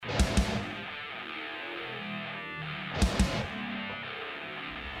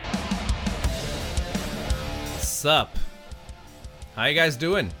What's up? How you guys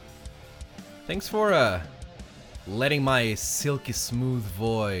doing? Thanks for letting my silky smooth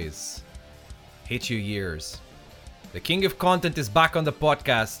voice hit your ears. The king of content is back on the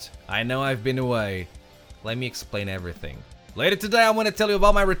podcast. I know I've been away. Let me explain everything. Later today I want to tell you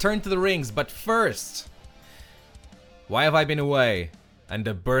about my return to the rings, but first, why have I been away and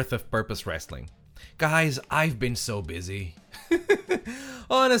the birth of Purpose Wrestling? Guys, I've been so busy.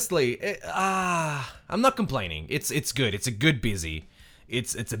 Honestly, I'm not complaining. It's good. It's a good busy.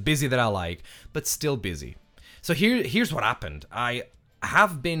 It's a busy that I like, but still busy. So here's what happened. I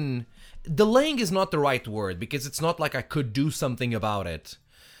have been delaying is not the right word because it's not like I could do something about it.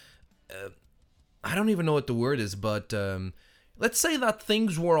 I don't even know what the word is, but let's say that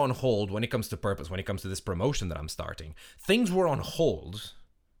things were on hold when it comes to Purpose, when it comes to this promotion that I'm starting. Things were on hold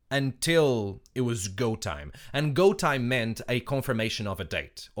until it was go time. And go time meant a confirmation of a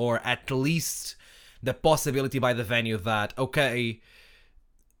date, or at least the possibility by the venue that, okay,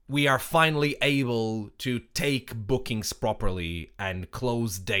 we are finally able to take bookings properly and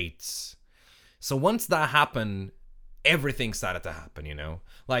close dates. So once that happened, everything started to happen, you know?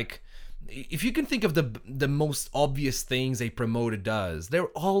 Like, if you can think of the most obvious things a promoter does, they're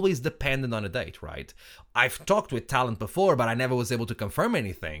always dependent on a date, right? I've talked with talent before, but I never was able to confirm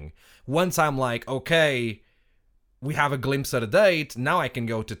anything. Once I'm like, okay, we have a glimpse of the date, now I can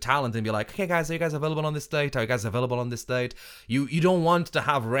go to talent and be like, hey guys, are you guys available on this date? Are you guys available on this date? You don't want to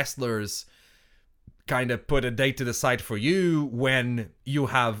have wrestlers kind of put a date to the side for you when you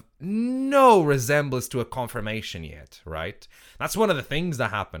have no resemblance to a confirmation yet, right? That's one of the things that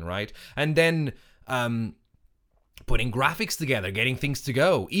happen, right? And then putting graphics together, getting things to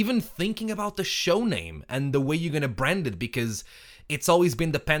go, even thinking about the show name and the way you're going to brand it, because it's always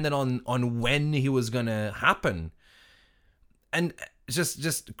been dependent on when he was going to happen. And just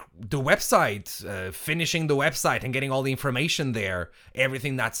the website, finishing the website and getting all the information there,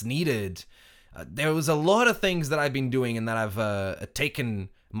 everything that's needed. There was a lot of things that I've been doing and that I've taken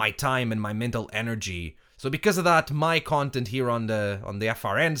my time and my mental energy. So because of that, my content here on the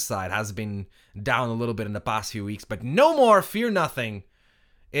FRN side has been down a little bit in the past few weeks. But no more, fear nothing.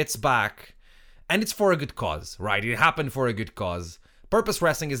 It's back. And it's for a good cause, right? It happened for a good cause. Purpose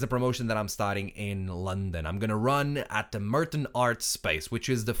Wrestling is the promotion that I'm starting in London. I'm going to run at the Merton Arts Space, which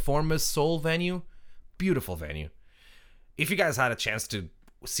is the former Soul venue. Beautiful venue. If you guys had a chance to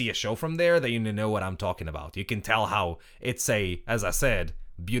see a show from there, then you know what I'm talking about. You can tell how it's as I said,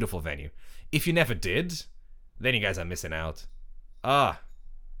 beautiful venue. If you never did, then you guys are missing out.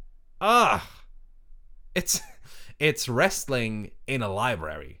 It's wrestling in a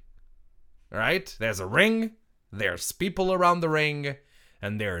library, right? There's a ring, there's people around the ring,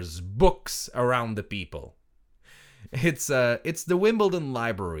 and there's books around the people. It's the Wimbledon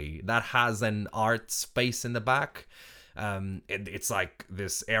Library that has an art space in the back. It's like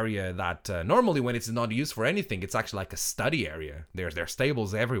this area that normally when it's not used for anything, it's actually like a study area. There's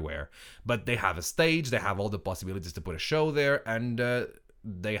tables everywhere, but they have a stage, they have all the possibilities to put a show there, and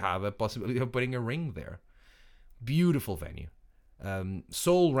they have a possibility of putting a ring there. Beautiful venue.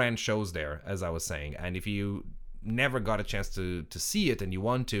 Soul ran shows there, as I was saying, and if you never got a chance to see it and you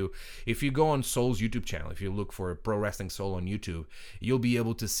want to, if you go on Soul's YouTube channel, if you look for Pro Wrestling Soul on YouTube, you'll be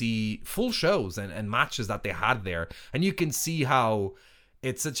able to see full shows and matches that they had there, and you can see how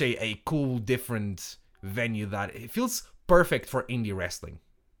it's such a cool, different venue that it feels perfect for indie wrestling,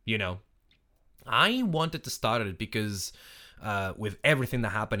 you know? I wanted to start it because with everything that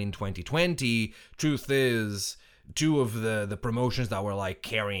happened in 2020, truth is, two of the promotions that were like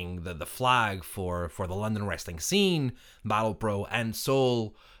carrying the flag for the London wrestling scene, Battle Pro and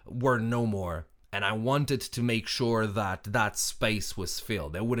Soul, were no more. And I wanted to make sure that space was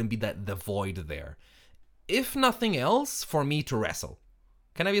filled. There wouldn't be the void there. If nothing else, for me to wrestle.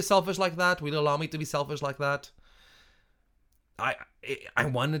 Can I be selfish like that? Will you allow me to be selfish like that? I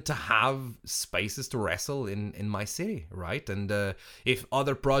wanted to have spaces to wrestle in my city, right? And if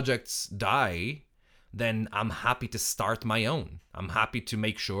other projects die, then I'm happy to start my own. I'm happy to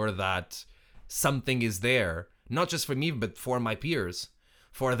make sure that something is there, not just for me, but for my peers,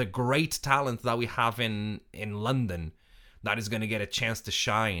 for the great talent that we have in London that is going to get a chance to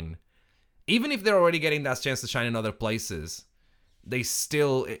shine. Even if they're already getting that chance to shine in other places, it's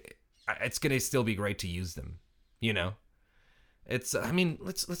going to still be great to use them, you know? Let's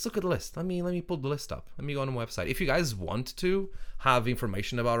look at the list. Let me pull the list up. Let me go on the website. If you guys want to have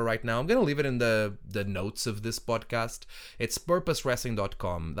information about it right now, I'm going to leave it in the notes of this podcast. It's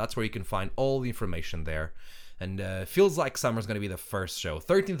purposewrestling.com. That's where you can find all the information there. And feels like summer's going to be the first show.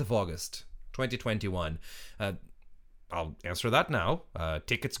 13th of August, 2021. I'll answer that now.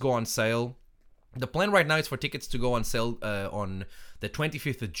 Tickets go on sale The plan right now is for tickets to go on sale on the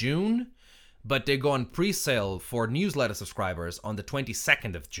 25th of June, but they go on pre-sale for newsletter subscribers on the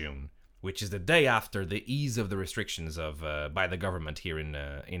 22nd of June, which is the day after the ease of the restrictions of by the government here in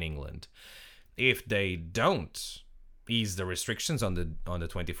England. If they don't ease the restrictions on the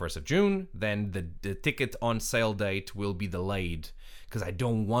 21st of June, then the ticket on sale date will be delayed, because I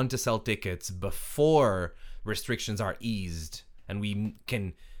don't want to sell tickets before restrictions are eased and we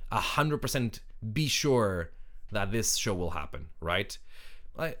can 100% be sure that this show will happen, right?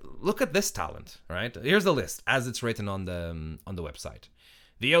 Like, look at this talent, right? Here's the list as it's written on the website.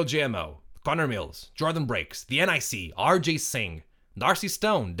 The LGMO, Connor Mills, Jordan Breaks, the NIC, RJ Singh, Darcy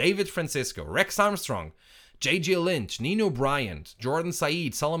Stone, David Francisco, Rex Armstrong, JJ Lynch, Nino Bryant, Jordan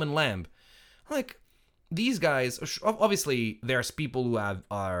Said, Solomon Lamb. Like, these guys, obviously there's people who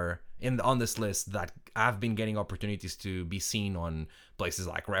are on this list that have been getting opportunities to be seen on places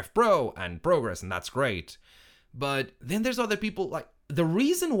like Rev Pro and Progress, and that's great. But then there's other people, like, the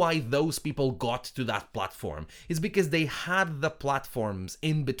reason why those people got to that platform is because they had the platforms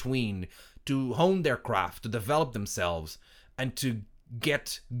in between to hone their craft, to develop themselves, and to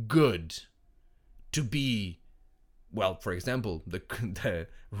get good, to be, well, for example, the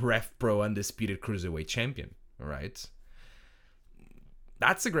Rev Pro Undisputed Cruiserweight Champion, right?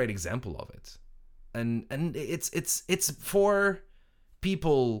 That's a great example of it. And it's for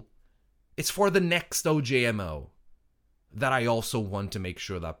people, it's for the next OJMO that I also want to make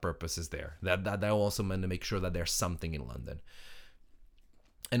sure that purpose is there. That I also want to make sure that there's something in London.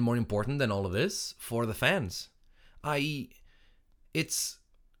 And more important than all of this, for the fans. It's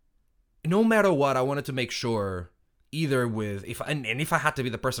no matter what, I wanted to make sure, either with, if I had to be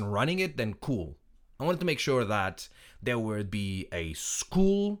the person running it, then cool. I wanted to make sure that there would be a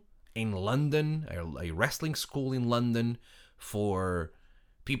school in London, a wrestling school in London for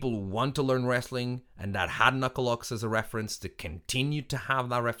people who want to learn wrestling and that had Knuckleox as a reference, to continue to have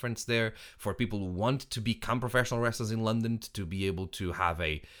that reference there, for people who want to become professional wrestlers in London to be able to have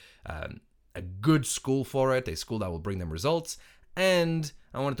a good school for it, a school that will bring them results. And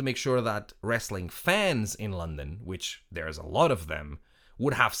I wanted to make sure that wrestling fans in London, which there's a lot of them,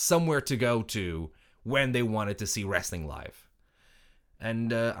 would have somewhere to go to when they wanted to see wrestling live.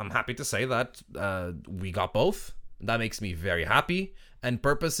 And I'm happy to say that we got both. That makes me very happy. And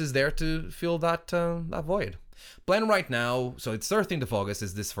Purpose is there to fill that void. Plan right now, so it's 13th of August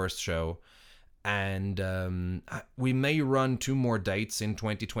is this first show. And we may run 2 more dates in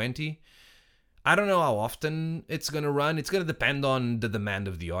 2020. I don't know how often it's going to run. It's going to depend on the demand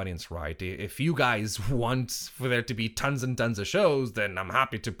of the audience, right? If you guys want for there to be tons and tons of shows, then I'm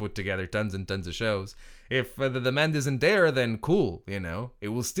happy to put together tons and tons of shows. If the demand isn't there, then cool, you know.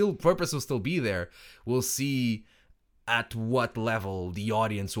 Purpose will still be there. We'll see at what level the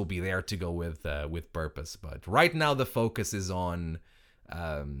audience will be there to go with Purpose. But right now the focus is on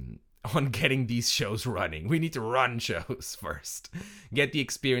getting these shows running. We need to run shows first. Get the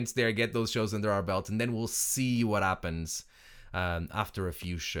experience there, get those shows under our belt, and then we'll see what happens after a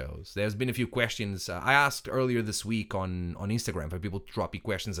few shows. There's been a few questions. I asked earlier this week on Instagram for people to drop me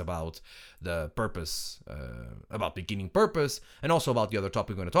questions about the Purpose, about beginning Purpose, and also about the other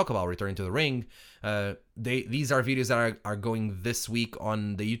topic we're going to talk about, Returning to the Ring. These are videos that are going this week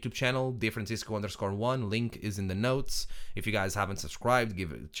on the YouTube channel, DeFrancisco_1. Link is in the notes. If you guys haven't subscribed,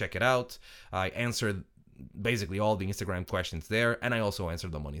 check it out. I answered basically all the Instagram questions there, and I also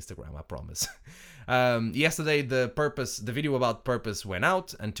answered them on Instagram, I promise. Yesterday the video about Purpose went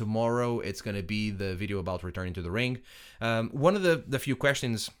out, and tomorrow it's going to be the video about Returning to the Ring. One of the few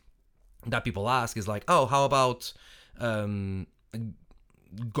questions that people ask is like, oh, how about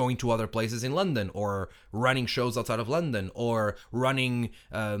going to other places in London, or running shows outside of London, or running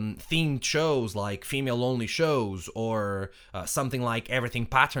themed shows like female-only shows, or something like Everything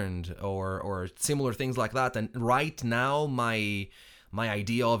Patterned, or similar things like that. And right now, my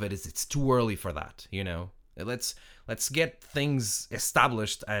idea of it is it's too early for that, you know? Let's get things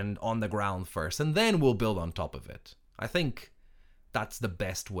established and on the ground first, and then we'll build on top of it. I think that's the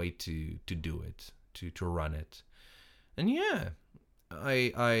best way to do it, to run it. And yeah,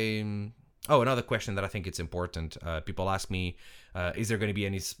 another question that I think it's important. People ask me, is there going to be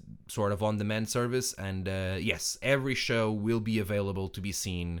any sort of on-demand service? And yes, every show will be available to be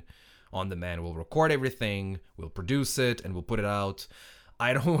seen on demand. We'll record everything, we'll produce it, and we'll put it out.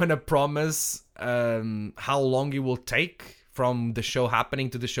 I don't want to promise how long it will take from the show happening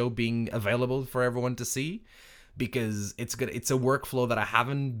to the show being available for everyone to see, because it's a workflow that I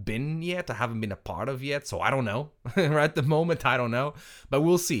haven't been a part of yet, so I don't know. Right at the moment, I don't know, but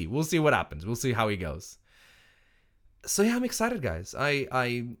we'll see what happens. We'll see how it goes. So yeah, I'm excited, guys.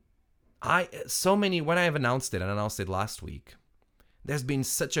 I when I have announced it, and announced it last week, there's been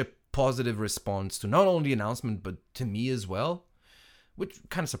such a positive response to not only the announcement but to me as well, which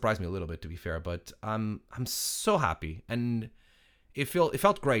kind of surprised me a little bit, to be fair. But I'm so happy, and it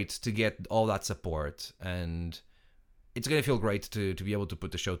felt great to get all that support, and it's gonna feel great to be able to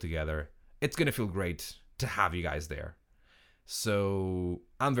put the show together. It's gonna feel great to have you guys there. So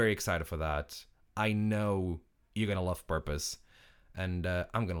I'm very excited for that. I know you're gonna love Purpose, and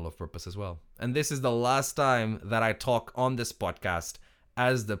I'm gonna love Purpose as well. And this is the last time that I talk on this podcast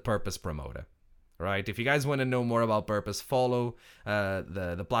as the Purpose promoter, right? If you guys want to know more about Purpose, follow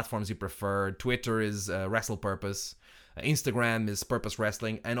the platforms you prefer. Twitter is Wrestle Purpose. Instagram is Purpose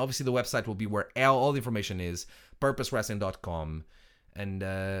Wrestling, and obviously the website will be where all the information is, purposewrestling.com. And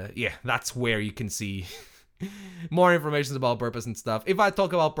yeah, that's where you can see more information about Purpose and stuff. If I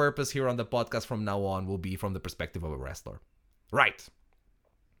talk about Purpose here on the podcast from now on, will be from the perspective of a wrestler. Right.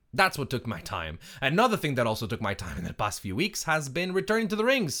 That's what took my time. Another thing that also took my time in the past few weeks has been returning to the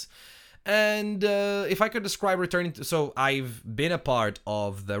rings. And if I could describe returning to... So I've been a part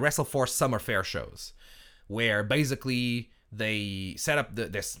of the WrestleForce Summer Fair shows, where basically they set up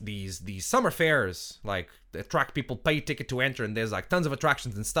these summer fairs, like attract people, pay ticket to enter, and there's like tons of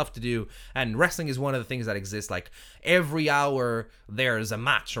attractions and stuff to do. And wrestling is one of the things that exists. Like every hour there's a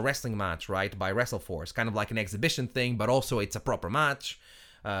wrestling match, right, by WrestleForce, kind of like an exhibition thing, but also it's a proper match.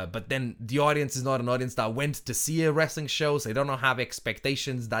 But then the audience is not an audience that went to see a wrestling show, so they don't have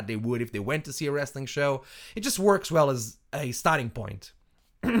expectations that they would if they went to see a wrestling show. It just works well as a starting point.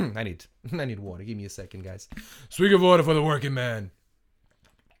 I need water. Give me a second, guys. Swig of water for the working man.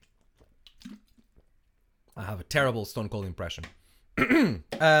 I have a terrible Stone Cold impression. Yeah,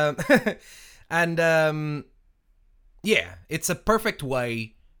 it's a perfect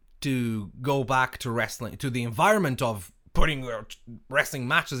way to go back to wrestling, to the environment of putting wrestling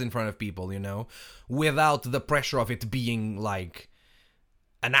matches in front of people, you know, without the pressure of it being like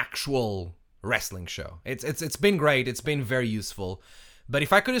an actual wrestling show. It's been great. It's been very useful. But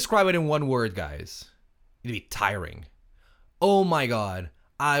if I could describe it in one word, guys, it'd be tiring. Oh my god,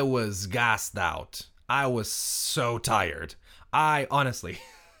 I was gassed out. I was so tired. I honestly...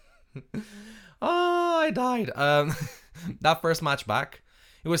 oh, I died. That first match back,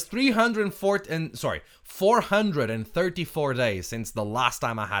 it was 434 days since the last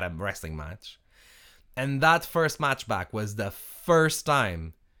time I had a wrestling match. And that first match back was the first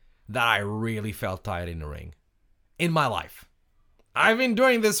time that I really felt tired in the ring. In my life. I've been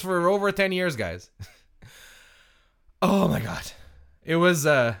doing this for over 10 years, guys. Oh my god. It was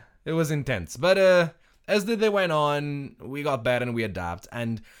intense. But as the day went on, we got better and we adapt.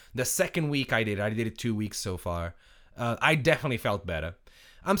 And the second week I did it 2 weeks so far. I definitely felt better.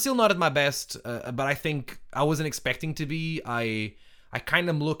 I'm still not at my best, but I think I wasn't expecting to be. I kind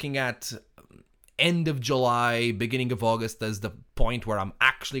of looking at end of July, beginning of August as the point where I'm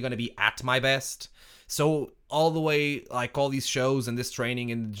actually going to be at my best. So all the way, like all these shows and this training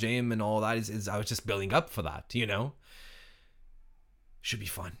in the gym and all that is I was just building up for that, you know? Should be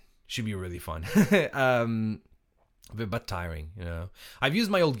fun. Should be really fun. But tiring, you know? I've used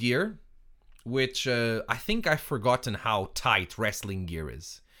my old gear, which I think I've forgotten how tight wrestling gear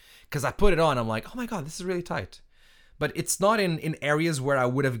is. Because I put it on, I'm like, oh my god, this is really tight. But it's not in areas where I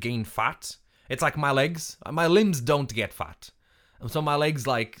would have gained fat. It's like my legs. My limbs don't get fat. So my legs,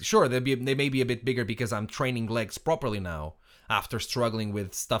 like, sure, they may be a bit bigger because I'm training legs properly now after struggling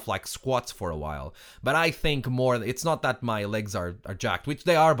with stuff like squats for a while. But I think more, it's not that my legs are jacked, which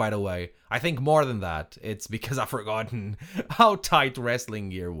they are, by the way. I think more than that, it's because I've forgotten how tight wrestling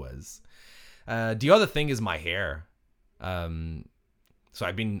gear was. The other thing is my hair. So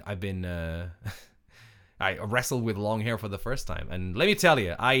I've been I wrestled with long hair for the first time, and let me tell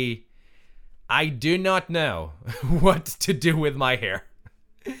you, I do not know what to do with my hair.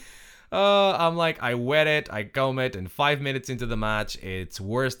 I'm like, I wet it, I comb it, and 5 minutes into the match, it's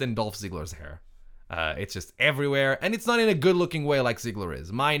worse than Dolph Ziggler's hair. It's just everywhere, and it's not in a good-looking way like Ziggler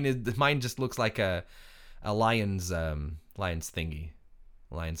is. Mine just looks like a lion's thingy,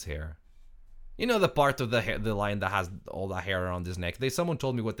 lion's hair. You know the part of the lion that has all that hair around his neck. Someone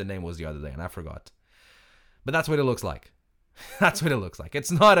told me what the name was the other day, and I forgot. But that's what it looks like. That's what it looks like.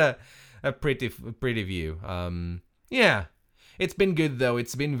 It's not a pretty view. Yeah, it's been good though.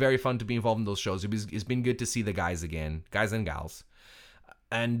 It's been very fun to be involved in those shows. It's been good to see the guys again, guys and gals,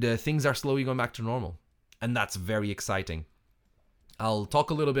 and things are slowly going back to normal, and that's very exciting. I'll talk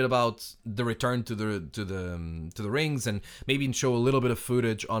a little bit about the return to the rings, and maybe show a little bit of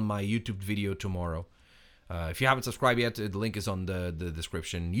footage on my YouTube video tomorrow. If you haven't subscribed yet, the link is on the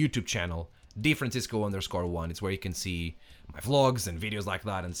description. YouTube channel, DFrancisco_1. It's where you can see my vlogs and videos like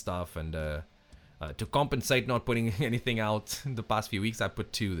that and stuff. And to compensate not putting anything out in the past few weeks, I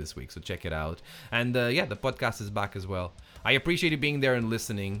put 2 this week, so check it out. And yeah, the podcast is back as well. I appreciate you being there and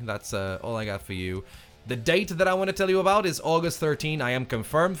listening. That's all I got for you. The date that I want to tell you about is August 13. I am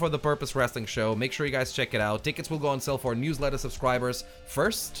confirmed for the Purpose Wrestling show. Make sure you guys check it out. Tickets will go on sale for newsletter subscribers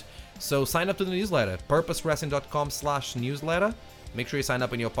first. So sign up to the newsletter, purposewrestling.com/newsletter. Make sure you sign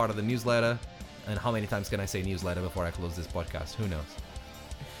up and you're part of the newsletter. And how many times can I say newsletter before I close this podcast? Who knows?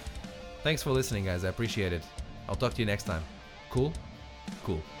 Thanks for listening, guys. I appreciate it. I'll talk to you next time. Cool?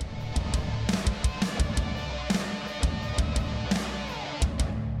 Cool.